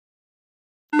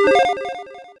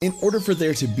In order for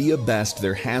there to be a best,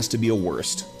 there has to be a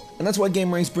worst. And that's why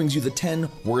Gameranx brings you the 10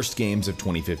 worst games of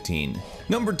 2015.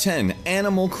 Number 10,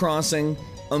 Animal Crossing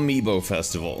Amiibo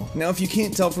Festival. Now, if you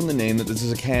can't tell from the name that this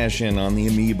is a cash-in on the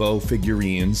Amiibo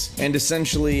figurines, and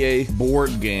essentially a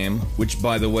board game, which,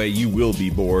 by the way, you will be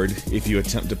bored if you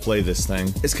attempt to play this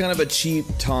thing. It's kind of a cheap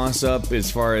toss-up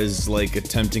as far as, like,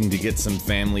 attempting to get some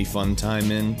family fun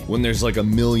time in, when there's like a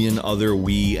million other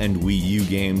Wii and Wii U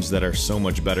games that are so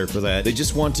much better for that. They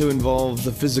just want to involve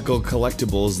the physical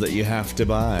collectibles that you have to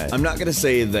buy. I'm not gonna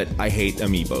say that I hate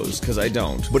Amiibos, because I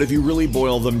don't, but if you really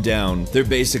boil them down, they're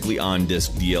basically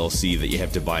on-disc DLC that you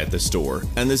have to buy at the store.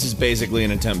 And this is basically an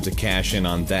attempt to cash in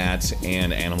on that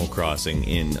and Animal Crossing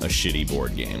in a shitty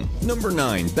board game. Number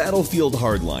 9, Battlefield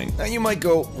Hardline. Now you might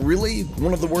go, really?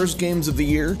 One of the worst games of the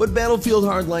year? But Battlefield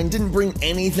Hardline didn't bring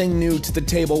anything new to the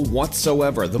table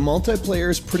whatsoever. The multiplayer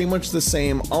is pretty much the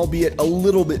same, albeit a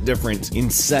little bit different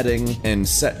in setting and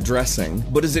set dressing.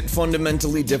 But is it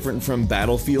fundamentally different from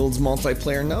Battlefield's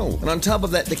multiplayer? No. And on top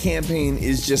of that, the campaign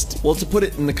is just, well, to put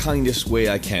it in the kindest way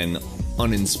I can,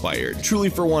 uninspired. Truly,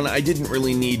 for one, I didn't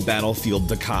really need Battlefield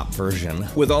the cop version.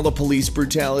 With all the police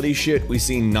brutality shit we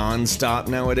see non-stop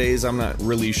nowadays, I'm not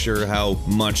really sure how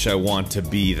much I want to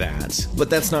be that.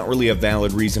 But that's not really a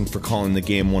valid reason for calling the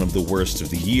game one of the worst of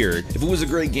the year. If it was a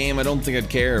great game, I don't think I'd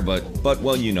care, but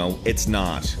well, you know, it's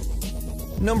not.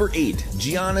 Number 8,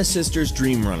 Gianna Sisters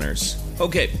Dream Runners.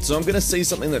 Okay, so I'm gonna say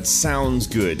something that sounds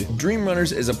good. Dream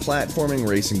Runners is a platforming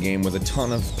racing game with a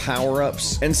ton of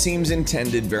power-ups, and seems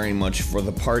intended very much for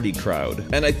the party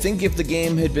crowd. And I think if the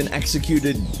game had been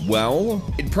executed well,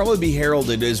 it'd probably be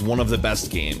heralded as one of the best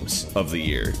games of the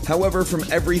year. However, from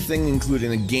everything,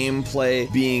 including the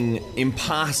gameplay being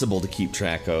impossible to keep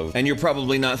track of, and you're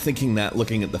probably not thinking that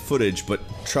looking at the footage, but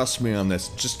trust me on this,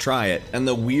 just try it, and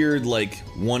the weird, like,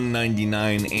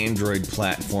 $1.99 Android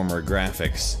platformer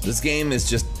graphics, this game is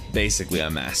just basically a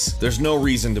mess. There's no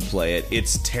reason to play it.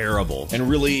 It's terrible. And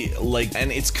really, like, and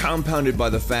it's compounded by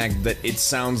the fact that it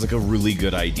sounds like a really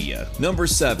good idea. Number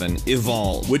 7,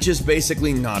 Evolve, which is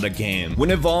basically not a game.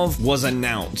 When Evolve was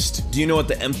announced, do you know what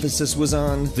the emphasis was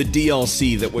on? The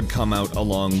DLC that would come out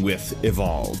along with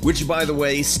Evolve, which, by the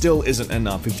way, still isn't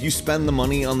enough. If you spend the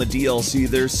money on the DLC,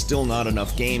 there's still not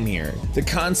enough game here. The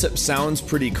concept sounds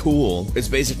pretty cool. It's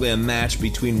basically a match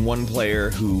between one player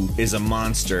who is a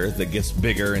monster that gets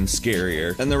bigger and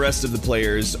scarier, and the rest of the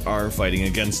players are fighting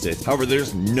against it. However,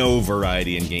 there's no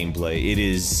variety in gameplay. It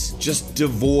is just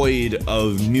devoid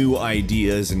of new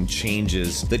ideas and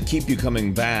changes that keep you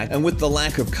coming back, and with the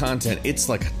lack of content, it's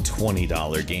like a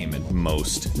 $20 game at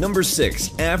most. Number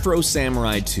 6, Afro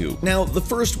Samurai 2. Now, the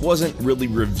first wasn't really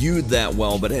reviewed that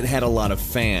well, but it had a lot of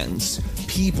fans.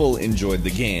 People enjoyed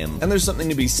the game, and there's something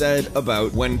to be said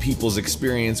about when people's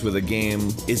experience with a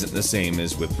game isn't the same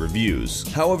as with reviews.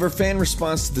 However, fan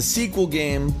response to the sequel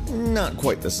game, not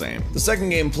quite the same. The second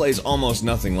game plays almost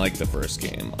nothing like the first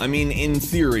game. I mean, in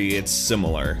theory, it's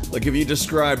similar. Like, if you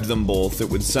described them both, it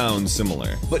would sound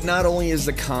similar. But not only is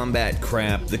the combat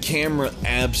crap, the camera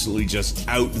absolutely just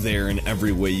out there in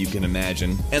every way you can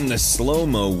imagine, and the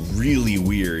slow-mo really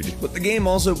weird. But the game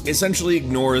also essentially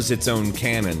ignores its own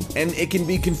canon, and it can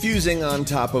be confusing on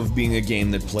top of being a game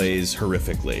that plays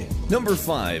horrifically. Number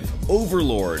 5,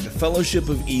 Overlord, Fellowship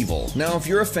of Evil. Now, if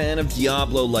you're a fan of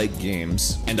Diablo-like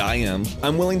games, and I am,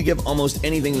 I'm willing to give almost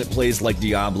anything that plays like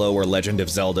Diablo or Legend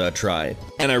of Zelda a try.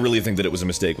 And I really think that it was a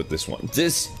mistake with this one.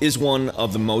 This is one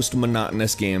of the most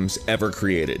monotonous games ever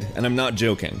created, and I'm not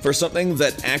joking. For something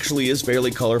that actually is fairly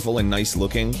colorful and nice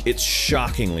looking, it's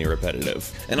shockingly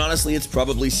repetitive. And honestly, it's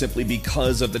probably simply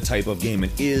because of the type of game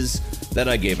it is that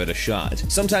I gave it a shot.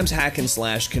 Sometimes hack and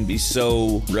slash can be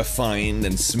so refined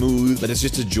and smooth that it's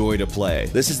just a joy to play.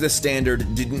 This is the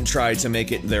standard, didn't try to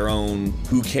make it their own,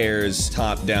 who cares,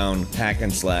 top-down, hack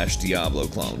and slash Diablo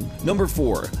clone. Number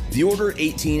 4, The Order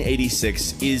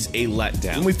 1886 is a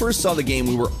letdown. When we first saw the game,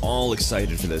 we were all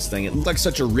excited for this thing. It looked like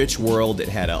such a rich world. It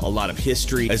had a lot of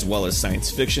history, as well as science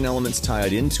fiction elements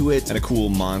tied into it, and a cool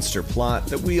monster plot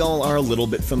that we all are a little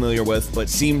bit familiar with, but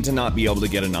seem to not be able to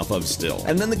get enough of still.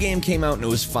 And then the game came out and it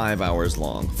was 5 hours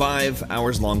long. 5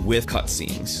 hours long with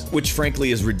cutscenes, which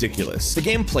frankly is ridiculous. The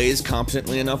game plays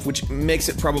competently enough, which makes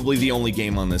it probably the only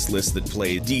game on this list that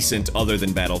plays decent other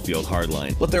than Battlefield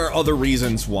Hardline. But there are other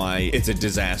reasons why it's a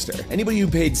disaster. Anybody who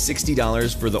paid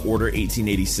 $60 for The Order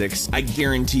 1886, I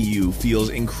guarantee you feels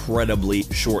incredibly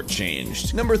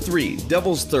shortchanged. Number 3,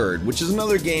 Devil's Third, which is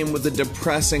another game with a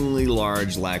depressingly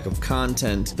large lack of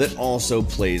content that also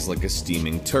plays like a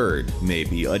steaming turd.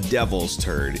 Maybe a devil's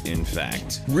turd, in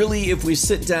fact. Really, if we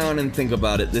sit down and think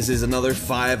about it, this is another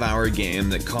 5-hour game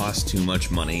that costs too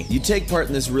much money. You take part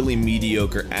in this really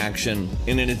mediocre action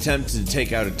in an attempt to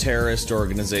take out a terrorist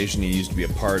organization you used to be a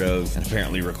part of, and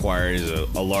apparently requires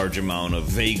a large amount of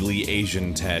vaguely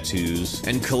Asian tattoos,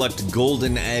 and collect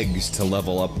golden eggs to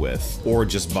level up with, or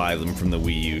just buy them from the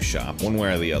Wii U shop, one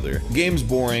way or the other. The game's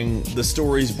boring, the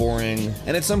story's boring,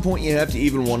 and at some point you have to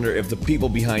even wonder if the people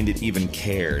behind it even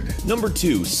cared. Number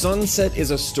 2, Sunset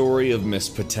is a story of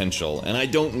missed potential, and I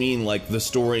don't mean like the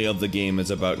story of the game is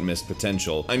about missed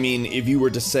potential. I mean, if you were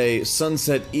to say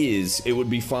Sunset is, it would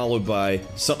be followed by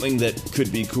something that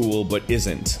could be cool but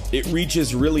isn't. It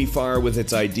reaches really far with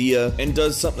its idea and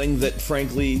does something that,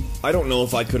 frankly, I don't know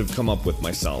if I could have come up with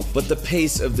myself. But the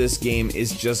pace of this game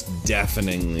is just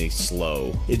deafeningly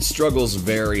slow. It struggles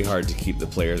very hard to keep the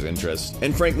player's interest,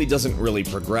 and frankly doesn't really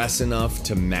progress enough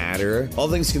to matter. All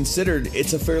things considered,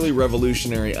 it's a fairly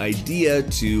revolutionary idea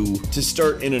to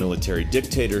start in a military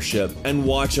dictatorship and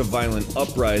watch a violent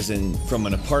uprising from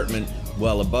an apartment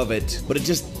well above it, but it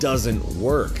just doesn't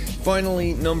work.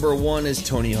 Finally, number 1 is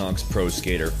Tony Hawk's Pro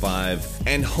Skater 5,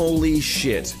 and holy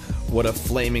shit, what a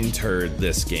flaming turd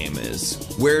this game is.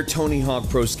 Where Tony Hawk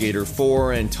Pro Skater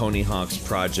 4 and Tony Hawk's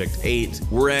Project 8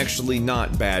 were actually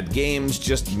not bad games,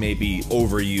 just maybe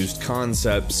overused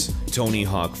concepts, Tony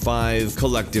Hawk 5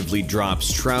 collectively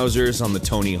drops trousers on the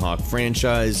Tony Hawk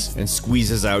franchise and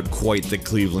squeezes out quite the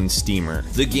Cleveland steamer.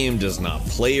 The game does not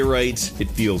play right, it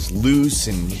feels loose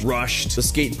and rushed, the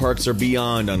skate parks are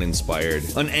beyond uninspired.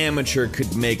 An amateur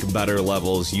could make better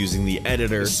levels using the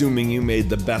editor, assuming you made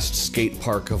the best skate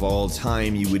park of all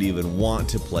time you would even want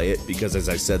to play it, because as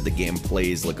I said, the game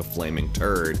plays like a flaming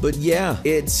turd. But yeah,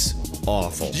 it's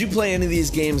awful. Did you play any of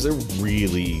these games? They're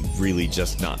really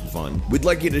just not fun. We'd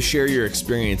like you to share your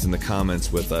experience in the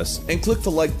comments with us, and click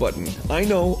the like button. I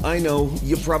know,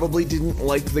 you probably didn't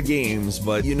like the games,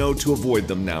 but you know to avoid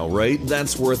them now, right?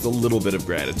 That's worth a little bit of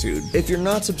gratitude. If you're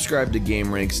not subscribed to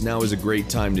Gameranx, now is a great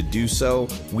time to do so.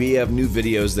 We have new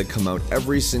videos that come out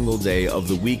every single day of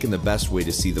the week, and the best way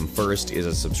to see them first is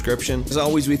a subscription. As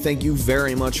always, we thank you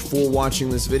very much for watching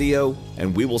this video,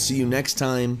 and we will see you next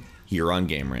time here on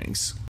Gameranx.